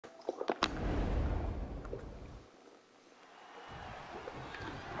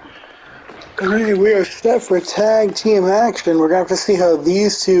Alright, we are set for tag team action. We're going to have to see how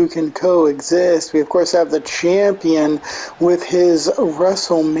these two can coexist. We, of course, have the champion with his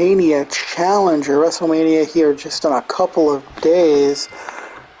WrestleMania challenger. WrestleMania here just in a couple of days.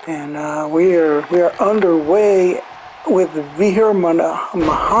 And we are underway with Veer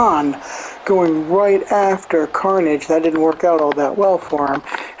Mahaan going right after Carnage. That didn't work out all that well for him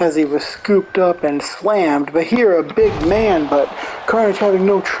as he was scooped up and slammed. But here, a big man, but Carnage having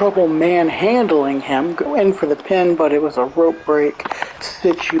no trouble manhandling him. Go in for the pin, but it was a rope break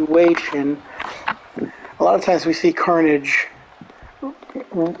situation. A lot of times we see Carnage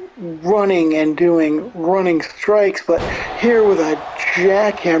running and doing running strikes, but here with a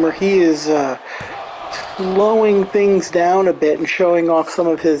jackhammer, he is slowing things down a bit and showing off some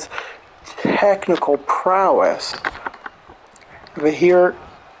of his technical prowess. But here,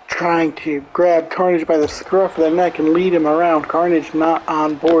 trying to grab Carnage by the scruff of the neck and lead him around. Carnage not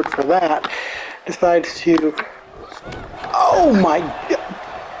on board for that. Decides to... Oh my God!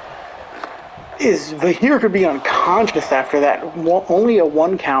 Vahir could be unconscious after that. Only a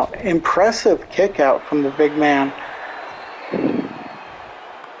 1 count. Impressive kick out from the big man.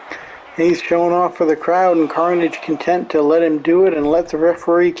 He's showing off for the crowd, and Carnage content to let him do it and let the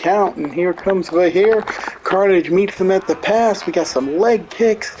referee count. And here comes Vahir. Carnage meets him at the pass. We got some leg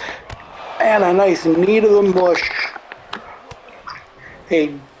kicks and a nice knee to the mush.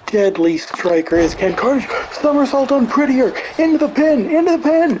 A deadly striker is Ken Carnage. Somersault done prettier. Into the pin. Into the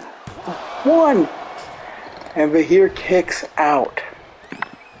pin. 1. And Vahir kicks out.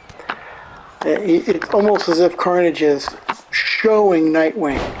 It's almost as if Carnage is showing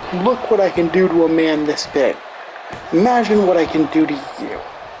Nightwing, look what I can do to a man this big. Imagine what I can do to you.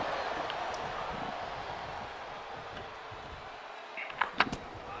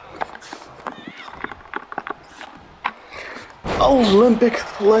 Olympic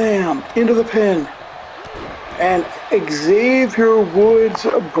slam into the pin. And Xavier Woods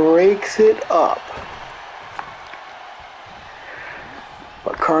breaks it up.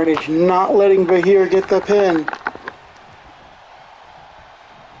 But Carnage not letting Vahir get the pin.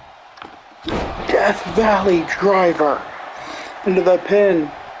 Death Valley driver into the pin.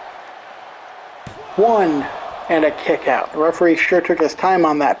 1 and a kick out. The referee sure took his time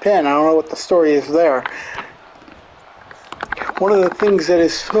on that pin. I don't know what the story is there. One of the things that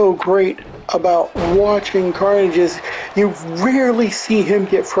is so great about watching Carnage is you rarely see him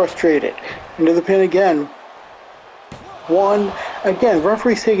get frustrated. Into the pin again. 1. Again,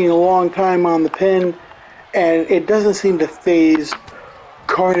 referee's taking a long time on the pin, and it doesn't seem to faze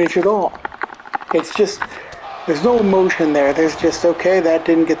Carnage at all. It's just, there's no emotion there. There's just, okay, that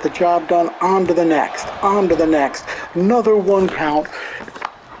didn't get the job done. On to the next. On to the next. Another 1 count.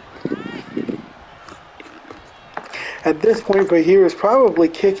 At this point, Vahir is probably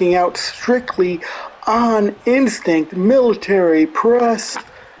kicking out strictly on instinct. Military press.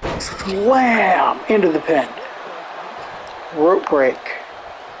 Slam into the pin. Rope break.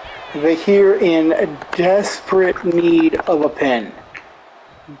 Vahir in desperate need of a pin.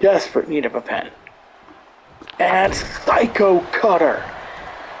 Desperate need of a pin. And Psycho Cutter.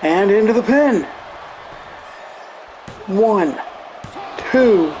 And into the pin. 1,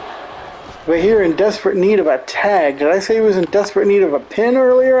 2. Vahir in desperate need of a tag. Did I say he was in desperate need of a pin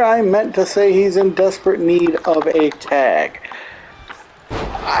earlier? I meant to say he's in desperate need of a tag.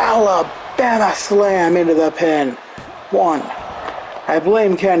 Alabama slam into the pin. 1. I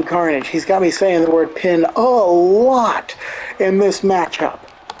blame Ken Carnage. He's got me saying the word pin a lot in this matchup.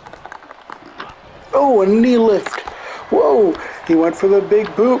 Oh, a knee lift. Whoa. He went for the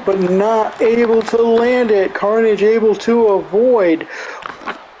big boot, but not able to land it. Carnage able to avoid.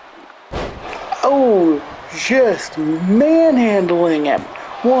 Oh, just manhandling him.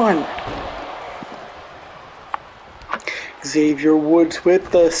 1. Xavier Woods with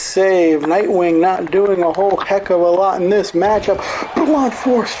the save. Nightwing not doing a whole heck of a lot in this matchup. Blunt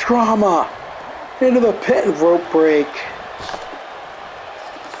force trauma. Into the pin. Rope break.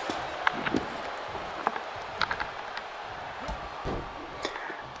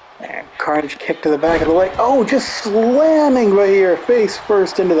 And Carnage kick to the back of the leg. Oh, just slamming right here. Face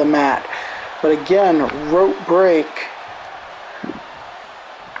first into the mat. But again, rope break.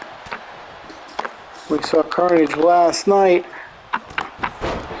 We saw Carnage last night.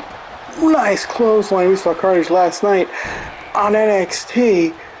 Nice clothesline. We saw Carnage last night on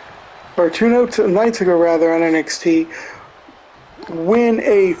NXT, or 2 nights ago rather, on NXT, win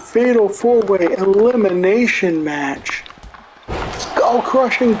a fatal 4-way elimination match.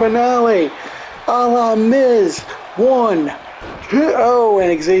 Skull-crushing finale a la Miz. 1, 2, oh,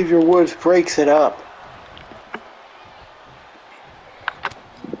 and Xavier Woods breaks it up.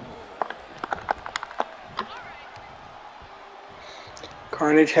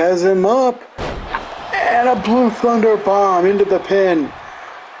 Carnage has him up. And a Blue Thunder Bomb into the pin.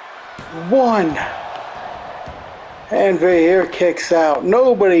 1. And Vahir kicks out.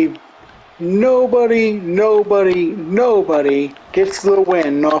 Nobody gets the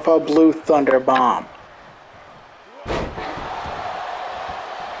win off a Blue Thunder Bomb.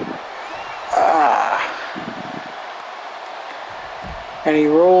 And he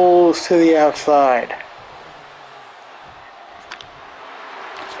rolls to the outside.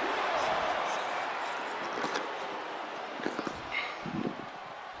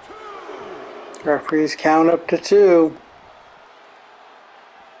 Referees count up to 2.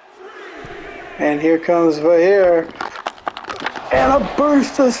 And here comes Vahir. And a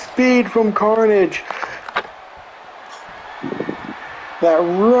burst of speed from Carnage. That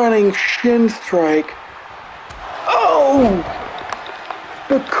running shin strike. Oh!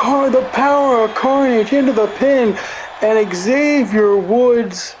 The power of Carnage into the pin. And Xavier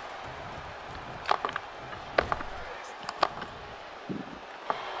Woods.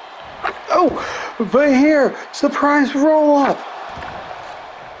 Oh! Vahir! Surprise roll up!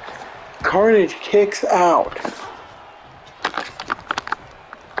 Carnage kicks out.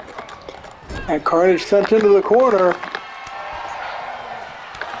 And Carnage sent into the corner.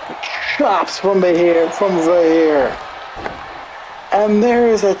 Chops from Vahir. And there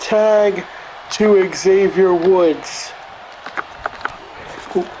is a tag to Xavier Woods.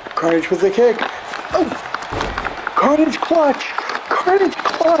 Ooh, Carnage with the kick. Oh! Carnage clutch! Carnage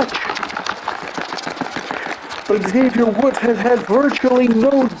clutch! But Xavier Woods has had virtually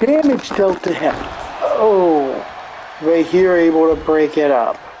no damage dealt to him. Oh, Vahir able to break it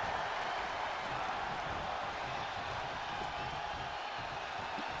up.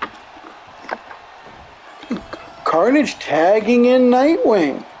 Carnage tagging in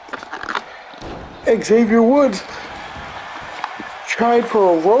Nightwing. Xavier Woods tried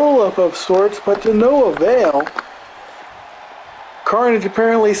for a roll-up of sorts, but to no avail. Carnage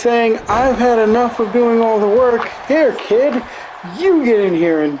apparently saying, I've had enough of doing all the work. Here, kid, you get in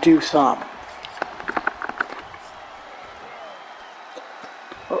here and do some.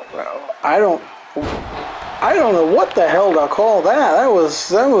 I don't know what the hell to call that. That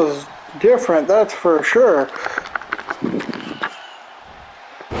was different, that's for sure.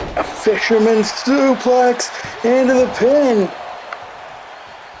 A fisherman suplex into the pin.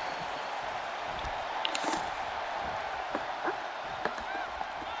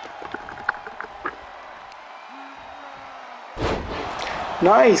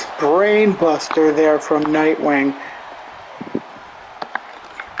 Nice brain buster there from Nightwing.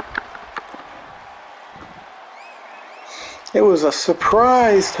 It was a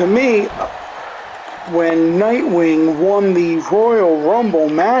surprise to me when Nightwing won the Royal Rumble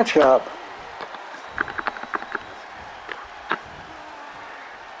matchup.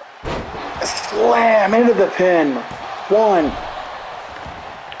 Slam into the pin. 1.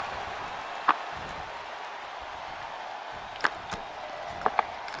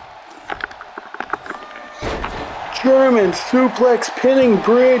 German suplex pinning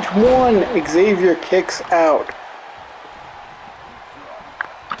bridge. 1. Xavier kicks out.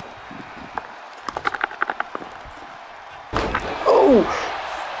 Oh!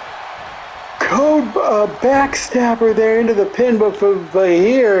 Code backstabber there into the pin, but for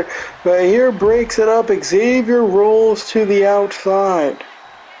Vahir breaks it up. Xavier rolls to the outside.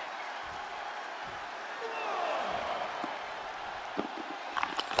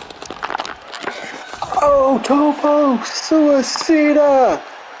 Oh, Topo Suicida!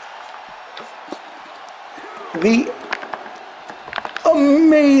 The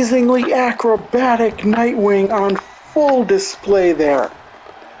amazingly acrobatic Nightwing on full display there.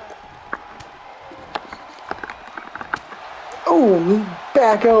 Oh,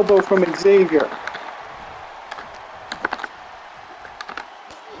 back elbow from Xavier.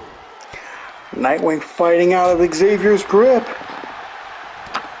 Nightwing fighting out of Xavier's grip.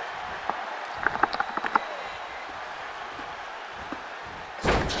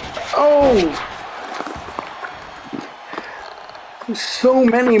 Oh! So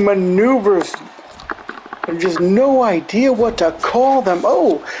many maneuvers. Just no idea what to call them.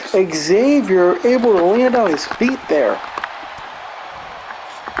 Oh, Xavier able to land on his feet there.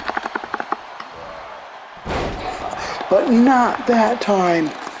 But not that time.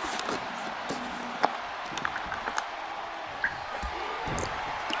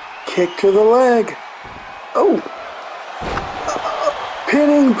 Kick to the leg. Oh.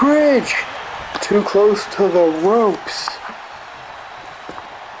 Pinning bridge. Too close to the ropes.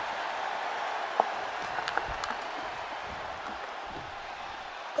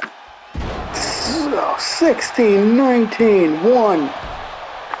 16, 19, 1.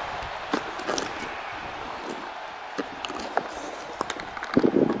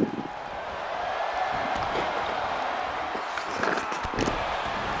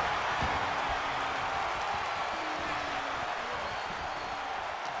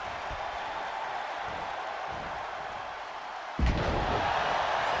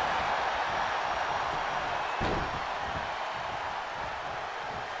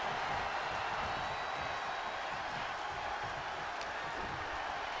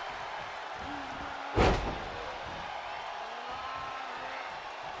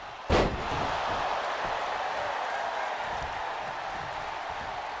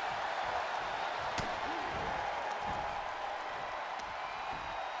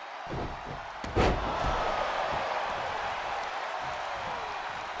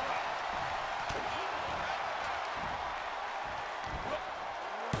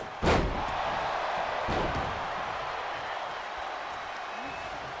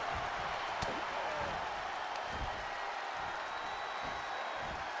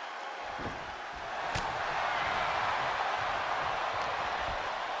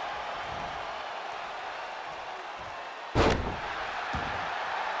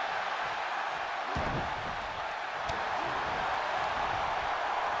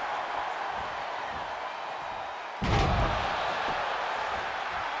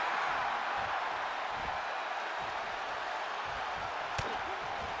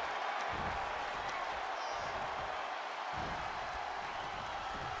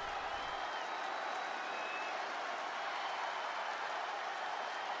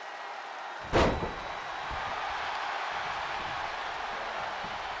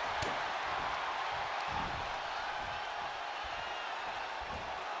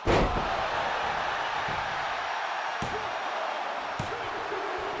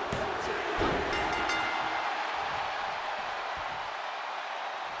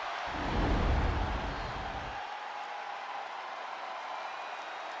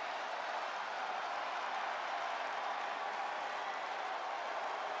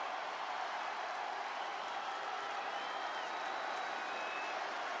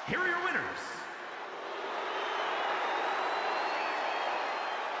 Here are your winners,